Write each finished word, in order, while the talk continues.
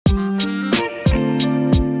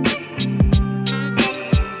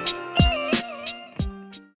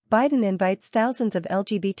Biden invites thousands of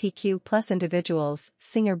LGBTQ+ individuals,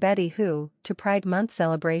 singer Betty Who, to Pride Month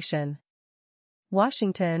celebration.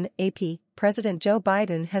 Washington, AP, President Joe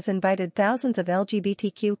Biden has invited thousands of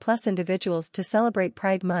LGBTQ+ individuals to celebrate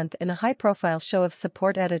Pride Month in a high-profile show of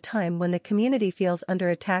support at a time when the community feels under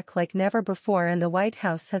attack like never before and the White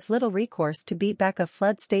House has little recourse to beat back a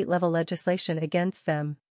flood state-level legislation against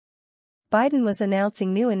them. Biden was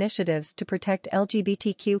announcing new initiatives to protect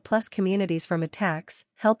LGBTQ+ communities from attacks,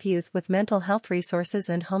 help youth with mental health resources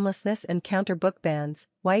and homelessness and counter book bans,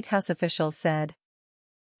 White House officials said.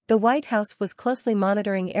 The White House was closely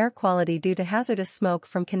monitoring air quality due to hazardous smoke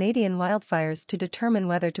from Canadian wildfires to determine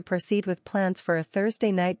whether to proceed with plans for a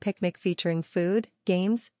Thursday night picnic featuring food,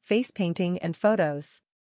 games, face painting and photos.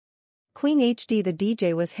 Queen HD the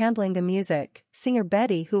DJ was handling the music, singer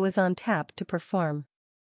Betty Who was on tap to perform.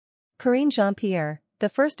 Karine Jean-Pierre, the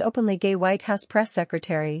first openly gay White House press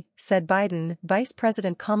secretary, said Biden, Vice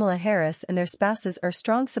President Kamala Harris and their spouses are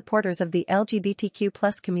strong supporters of the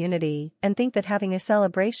LGBTQ+ community and think that having a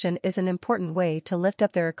celebration is an important way to lift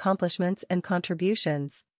up their accomplishments and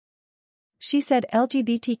contributions. She said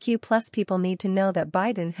LGBTQ+ people need to know that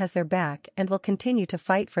Biden has their back and will continue to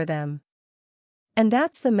fight for them. And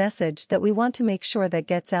that's the message that we want to make sure that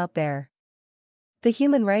gets out there. The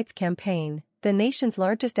Human Rights Campaign, the nation's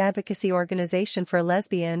largest advocacy organization for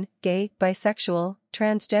lesbian, gay, bisexual,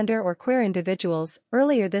 transgender or queer individuals,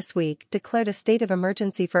 earlier this week declared a state of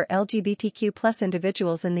emergency for LGBTQ+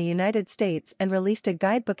 individuals in the United States and released a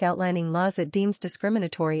guidebook outlining laws it deems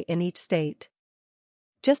discriminatory in each state.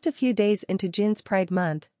 Just a few days into June's Pride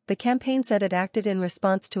Month, the campaign said it acted in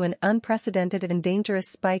response to an unprecedented and dangerous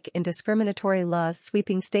spike in discriminatory laws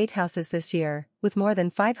sweeping state houses this year, with more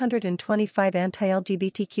than 525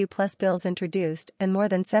 anti-LGBTQ+ bills introduced and more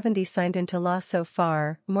than 70 signed into law so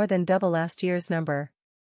far, more than double last year's number.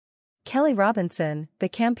 Kelly Robinson, the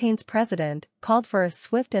campaign's president, called for a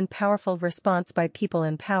swift and powerful response by people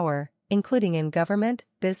in power, including in government,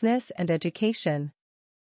 business and education.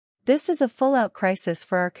 This is a full-out crisis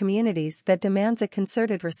for our communities that demands a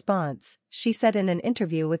concerted response, she said in an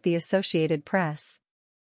interview with the Associated Press.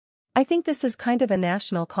 I think this is kind of a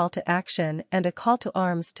national call to action and a call to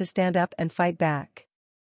arms to stand up and fight back.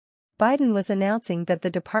 Biden was announcing that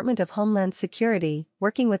the Department of Homeland Security,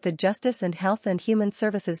 working with the Justice and Health and Human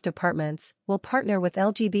Services departments, will partner with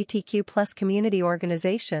LGBTQ+ community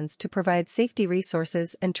organizations to provide safety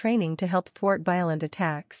resources and training to help thwart violent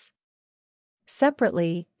attacks.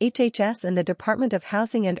 Separately, HHS and the Department of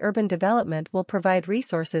Housing and Urban Development will provide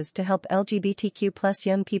resources to help LGBTQ+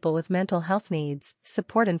 young people with mental health needs,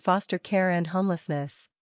 support in foster care and homelessness.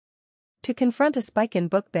 To confront a spike in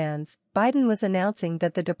book bans, Biden was announcing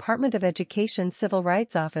that the Department of Education's Civil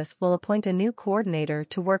Rights Office will appoint a new coordinator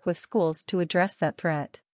to work with schools to address that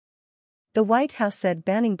threat. The White House said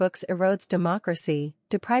banning books erodes democracy,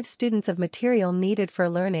 deprives students of material needed for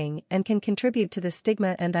learning and can contribute to the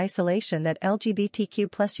stigma and isolation that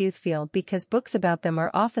LGBTQ+ youth feel because books about them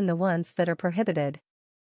are often the ones that are prohibited.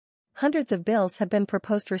 Hundreds of bills have been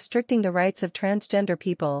proposed restricting the rights of transgender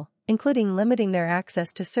people, including limiting their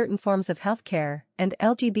access to certain forms of healthcare, and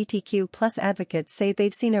LGBTQ+ advocates say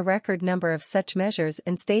they've seen a record number of such measures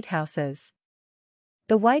in state houses.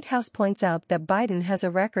 The White House points out that Biden has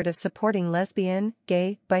a record of supporting lesbian,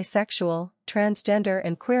 gay, bisexual, transgender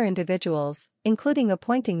and queer individuals, including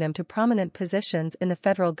appointing them to prominent positions in the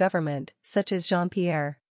federal government, such as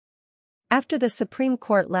Jean-Pierre. After the Supreme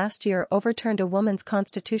Court last year overturned a woman's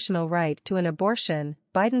constitutional right to an abortion,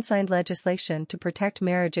 Biden signed legislation to protect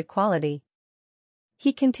marriage equality.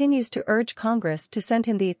 He continues to urge Congress to send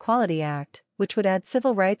him the Equality Act, which would add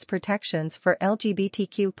civil rights protections for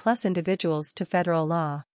LGBTQ+ individuals to federal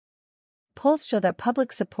law. Polls show that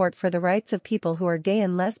public support for the rights of people who are gay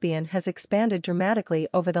and lesbian has expanded dramatically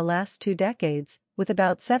over the last 2 decades, with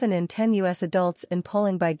about 7 in 10 U.S. adults in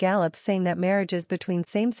polling by Gallup saying that marriages between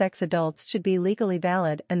same-sex adults should be legally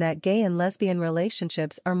valid and that gay and lesbian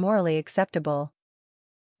relationships are morally acceptable.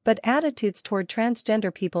 But attitudes toward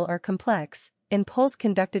transgender people are complex. In polls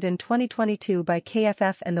conducted in 2022 by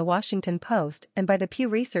KFF and The Washington Post and by the Pew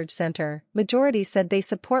Research Center, majorities said they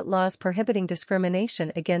support laws prohibiting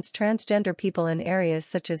discrimination against transgender people in areas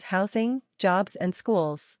such as housing, jobs and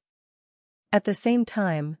schools. At the same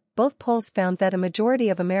time, both polls found that a majority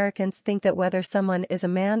of Americans think that whether someone is a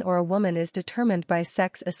man or a woman is determined by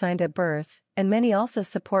sex assigned at birth, and many also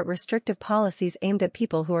support restrictive policies aimed at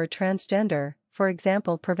people who are transgender. For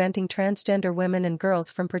example, preventing transgender women and girls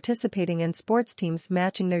from participating in sports teams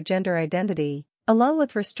matching their gender identity, along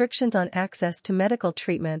with restrictions on access to medical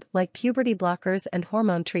treatment like puberty blockers and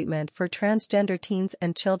hormone treatment for transgender teens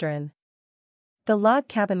and children. The Log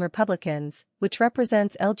Cabin Republicans, which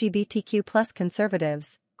represents LGBTQ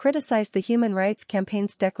conservatives, criticized the Human Rights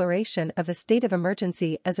Campaign's declaration of a state of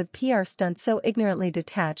emergency as a PR stunt so ignorantly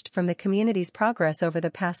detached from the community's progress over the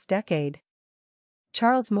past decade.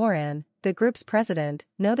 Charles Moran, the group's president,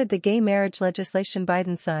 noted the gay marriage legislation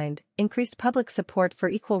Biden signed increased public support for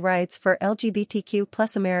equal rights for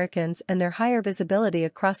LGBTQ Americans and their higher visibility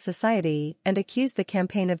across society, and accused the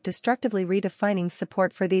campaign of destructively redefining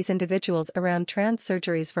support for these individuals around trans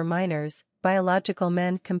surgeries for minors, biological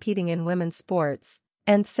men competing in women's sports,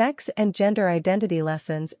 and sex and gender identity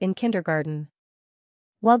lessons in kindergarten.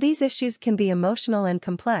 While these issues can be emotional and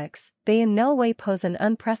complex, they in no way pose an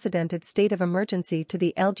unprecedented state of emergency to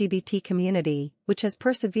the LGBT community, which has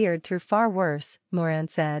persevered through far worse, Moran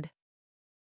said.